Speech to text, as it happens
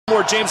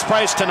More James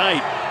Price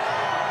tonight.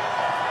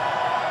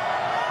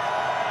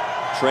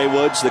 Trey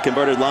Woods, the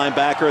converted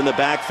linebacker in the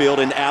backfield,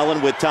 and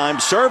Allen with time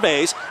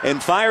surveys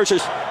and fires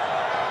us.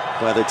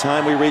 By the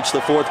time we reach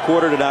the fourth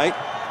quarter tonight,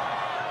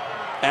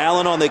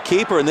 Allen on the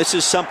keeper, and this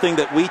is something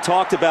that we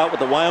talked about with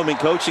the Wyoming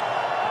coaching.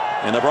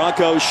 And the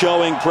Broncos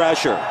showing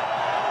pressure.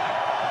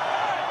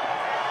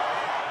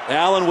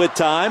 Allen with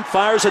time,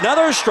 fires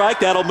another strike,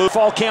 that'll move.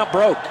 Fall camp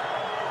broke.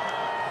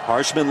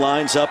 Harshman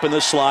lines up in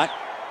the slot.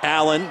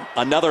 Allen,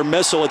 another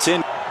missile, it's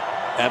in.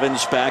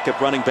 Evans back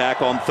at running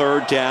back on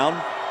third down.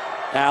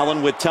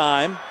 Allen with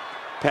time.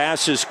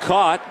 Pass is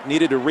caught.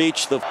 Needed to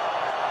reach the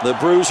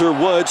bruiser.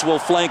 Woods will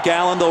flank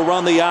Allen. They'll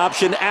run the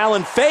option.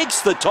 Allen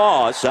fakes the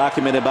toss.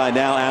 Documented by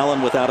now,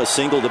 Allen without a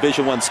single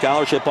Division I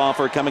scholarship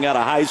offer coming out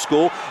of high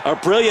school. A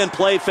brilliant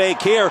play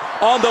fake here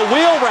on the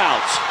wheel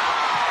route.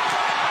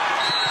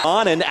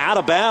 On and out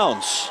of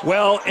bounds.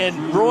 Well,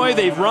 and Roy,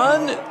 they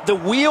run the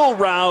wheel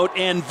route,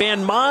 and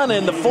Van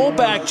Manen, the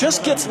fullback,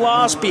 just gets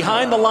lost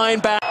behind the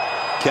linebacker.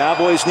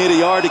 Cowboys need a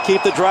yard to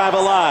keep the drive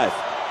alive.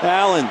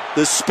 Allen,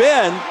 the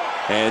spin,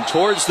 and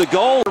towards the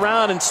goal.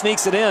 Around and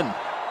sneaks it in.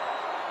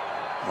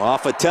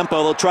 Off a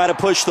tempo, they'll try to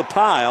push the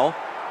pile.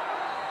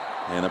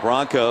 And the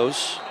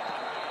Broncos.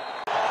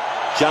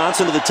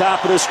 Johnson to the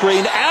top of the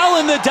screen.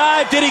 Allen the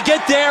dive. Did he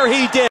get there?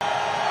 He did.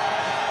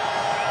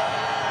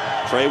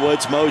 Trey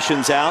Woods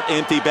motions out.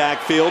 Empty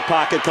backfield.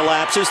 Pocket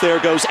collapses. There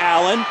goes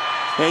Allen.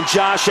 And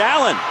Josh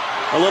Allen.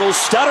 A little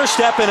stutter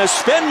step and a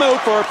spin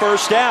move for a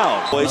first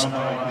down. Boys,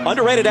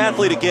 underrated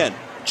athlete again.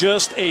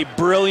 Just a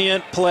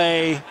brilliant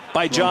play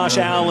by Josh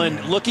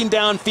Allen, looking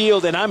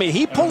downfield, and I mean,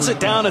 he pulls it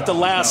down at the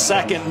last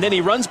second, and then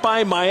he runs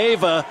by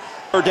Maeva.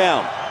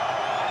 Down.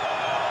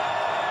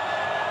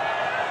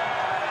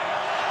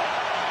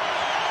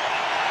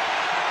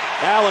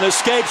 Allen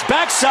escapes,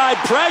 backside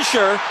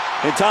pressure,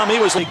 and Tom, he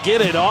was to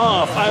get it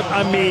off.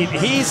 I mean,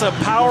 he's a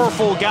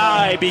powerful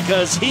guy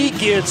because he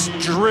gets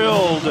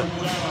drilled.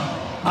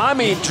 I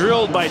mean,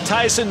 drilled by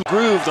Tyson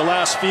Groove the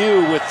last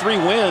few with 3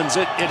 wins.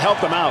 It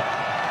helped him out.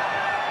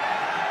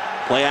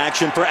 Play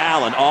action for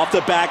Allen, off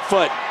the back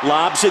foot,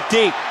 lobs it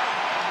deep.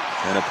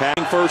 And a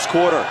passing first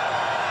quarter.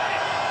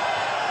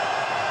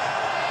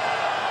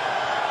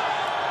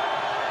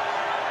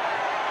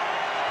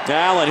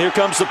 Allen, here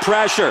comes the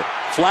pressure.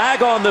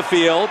 Flag on the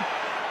field.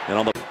 And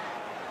on the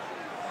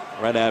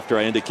right after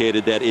I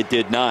indicated that it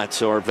did not.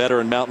 So our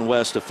veteran Mountain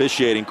West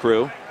officiating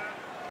crew.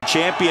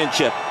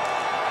 Championship.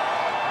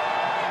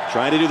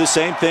 Trying to do the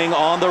same thing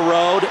on the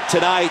road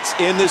tonight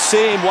in the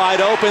seam,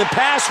 wide open.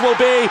 Pass will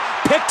be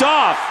picked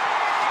off.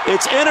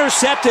 It's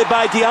intercepted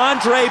by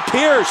DeAndre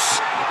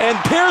Pierce, and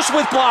Pierce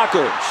with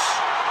blockers.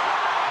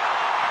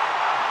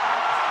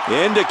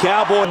 Into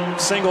Cowboy.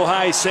 Single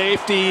high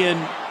safety, and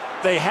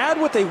they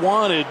had what they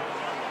wanted.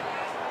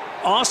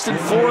 Austin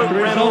Ford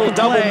ran a little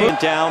double move.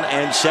 Down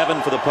and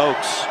 7 for the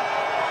Pokes.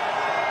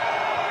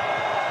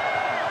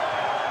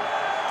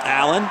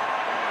 Allen.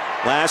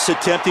 Last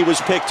attempt, he was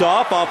picked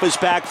off his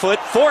back foot.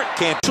 Fort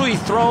can't. Actually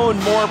thrown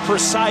more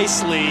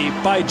precisely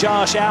by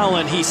Josh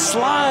Allen. He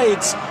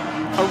slides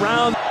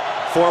around.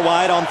 4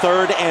 wide on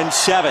 3rd and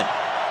 7.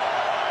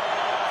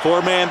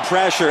 4-man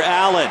pressure.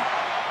 Allen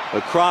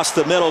across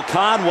the middle.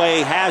 Conway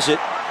has it.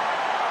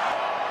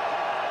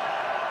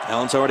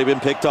 Allen's already been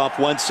picked off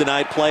once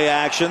tonight. Play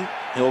action.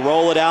 He'll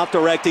roll it out,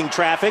 directing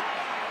traffic.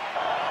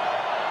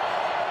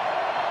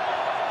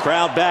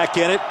 Crowd back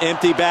in it.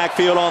 Empty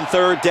backfield on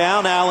 3rd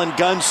down. Allen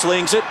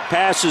gunslings it.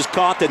 Pass is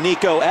caught to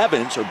Nico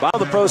Evans.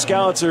 The pro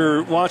scouts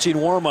are watching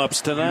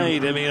warm-ups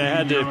tonight. I mean, I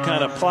had to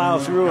kind of plow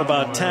through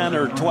about 10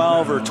 or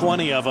 12 or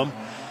 20 of them.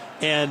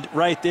 And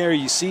right there,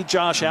 you see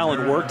Josh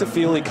Allen work the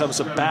field. He comes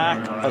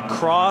back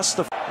across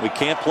the. We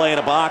can't play in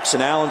a box,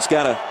 and Allen's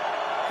got to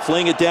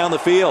fling it down the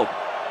field.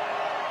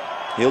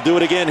 He'll do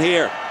it again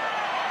here.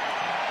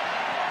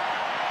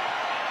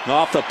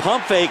 Off the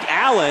pump fake,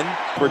 Allen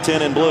for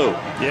 10 and blue.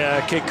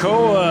 Yeah,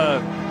 Kekoa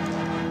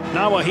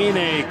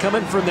Nawahine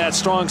coming from that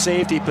strong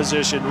safety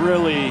position.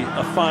 Really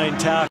a fine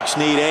tackle.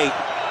 Need 8.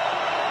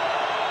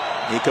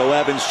 Nico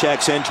Evans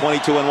checks in,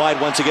 22 and wide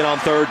once again on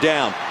 3rd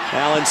down.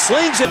 Allen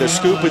slings it. The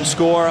scoop and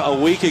score a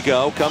week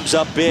ago comes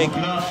up big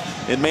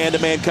in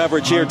man-to-man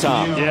coverage here,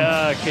 Tom.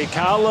 Yeah,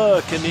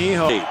 Kekala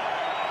Kaniho.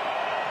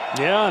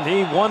 Yeah, and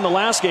he won the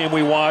last game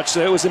we watched,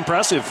 so it was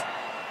impressive.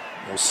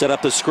 We'll set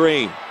up the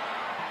screen.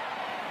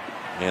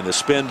 And the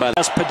spin by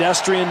the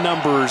pedestrian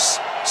numbers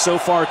so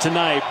far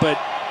tonight, but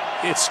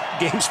it's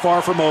game's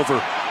far from over.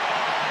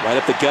 Right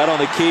up the gut on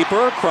the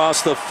keeper,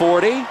 across the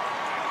 40.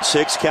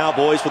 6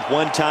 Cowboys with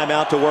 1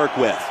 timeout to work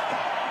with.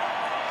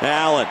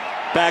 Allen,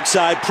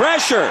 backside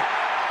pressure.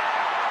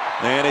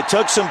 And it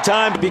took some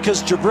time.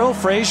 Because Jabril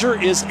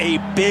Frazier is a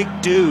big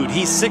dude.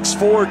 He's 6'4",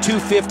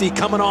 250,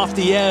 coming off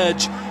the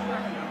edge.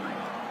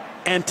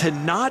 And to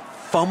not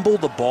fumble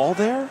the ball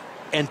there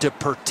and to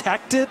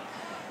protect it,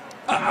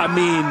 I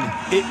mean,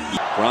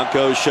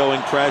 Broncos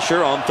showing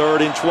pressure on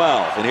 3rd and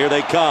 12. And here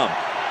they come.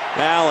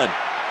 Allen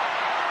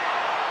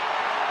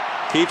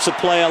keeps the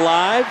play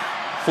alive,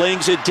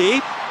 flings it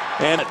deep,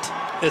 and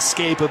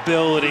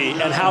escapability.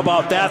 And how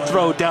about that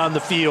throw down the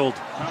field?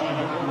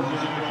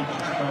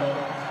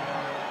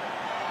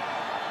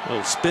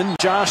 Little spin.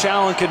 Josh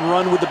Allen can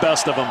run with the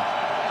best of them.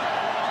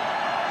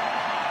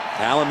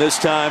 Allen this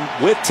time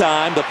with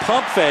time. The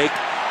pump fake.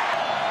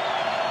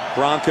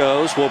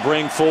 Broncos will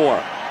bring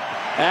 4.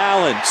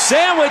 Allen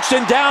sandwiched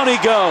and down he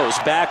goes.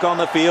 Back on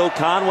the field.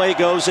 Conway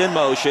goes in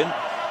motion.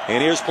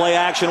 And here's play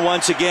action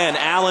once again.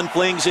 Allen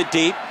flings it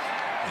deep.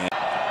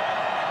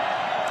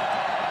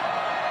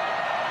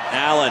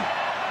 Allen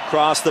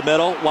across the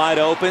middle, wide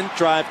open.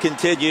 Drive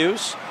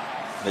continues.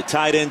 The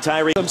tight end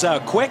Tyree comes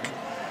out quick.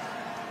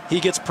 He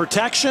gets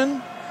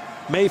protection.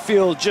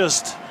 Mayfield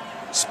just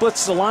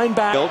splits the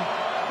linebacker.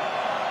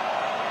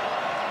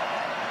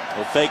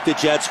 He'll fake the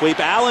jet sweep.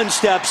 Allen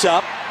steps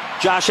up.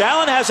 Josh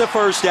Allen has a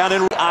first down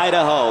in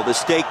Idaho, the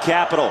state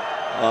capital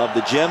of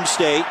the Gem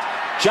State.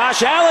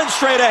 Josh Allen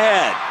straight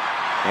ahead.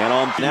 And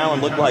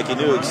Allen looked like he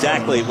knew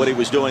exactly what he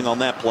was doing on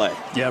that play.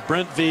 Yeah,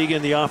 Brent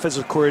Vegan, the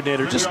offensive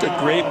coordinator, just a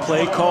great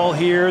play call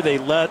here. They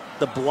let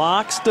the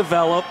blocks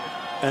develop,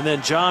 and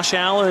then Josh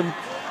Allen,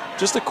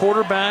 just a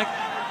quarterback.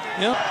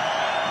 Yep.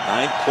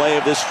 9th play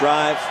of this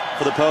drive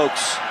for the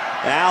Pokes.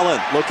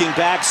 Allen looking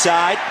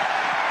backside.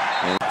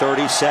 And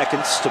 30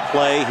 seconds to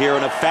play here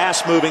in a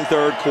fast-moving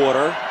third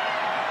quarter.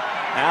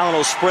 Allen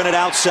will sprint it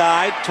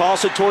outside,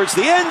 toss it towards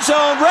the end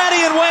zone,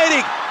 ready and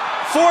waiting.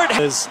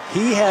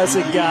 He has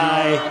a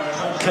guy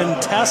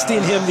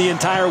contesting him the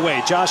entire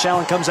way. Josh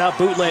Allen comes out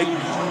bootleg,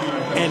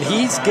 and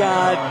he's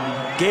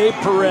got Gabe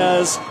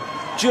Perez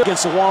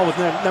against the wall with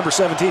number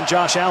 17,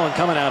 Josh Allen,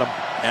 coming at him.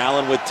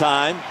 Allen with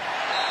time.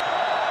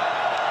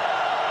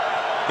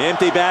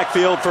 Empty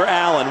backfield for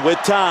Allen with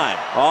time.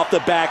 Off the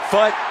back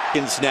foot.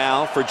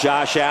 Now for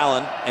Josh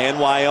Allen and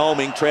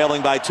Wyoming,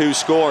 trailing by 2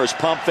 scores.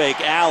 Pump fake.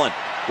 Allen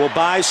will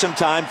buy some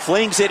time,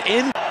 flings it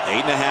in.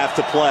 8.5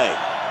 to play.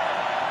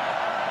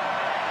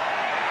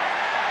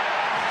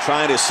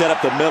 Trying to set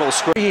up the middle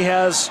screen. He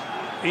has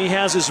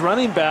his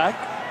running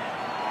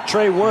back,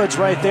 Trey Woods,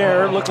 right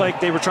there. Looked like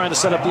they were trying to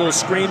set up a little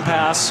screen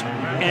pass,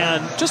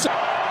 and just.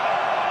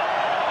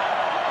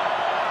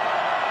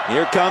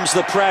 Here comes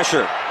the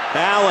pressure.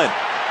 Allen,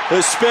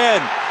 the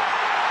spin.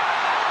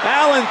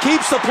 Allen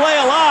keeps the play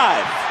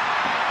alive.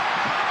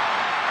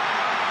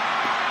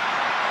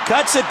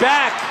 Cuts it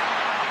back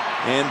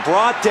and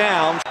brought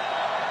down.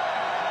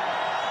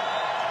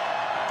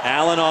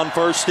 Allen on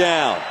first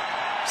down.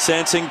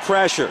 Sensing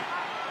pressure.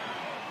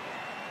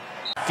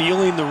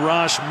 Feeling the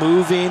rush,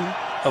 moving,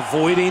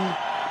 avoiding.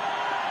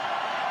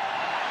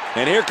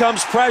 And here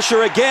comes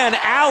pressure again.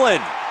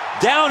 Allen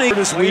downing.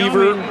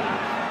 Weaver.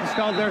 It's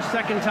called their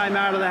second time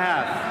out of the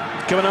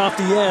half. Coming off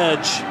the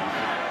edge.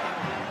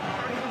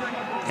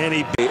 And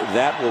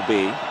that will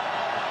be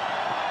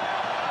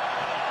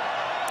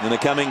in the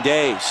coming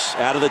days.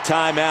 Out of the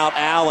timeout,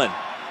 Allen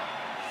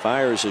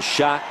fires a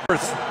shot.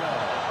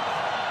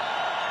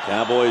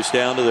 Cowboys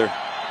down to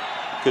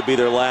could be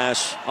their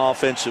last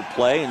offensive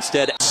play.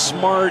 Instead,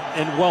 smart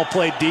and well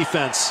played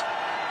defense.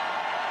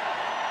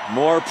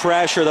 More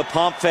pressure, the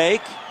pump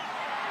fake,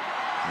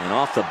 and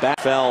off the back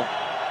fell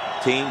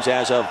teams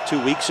as of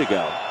 2 weeks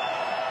ago.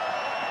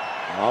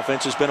 The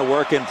offense has been a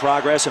work in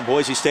progress, and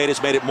Boise State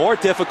has made it more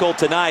difficult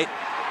tonight.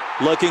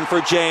 Looking for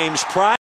James Price.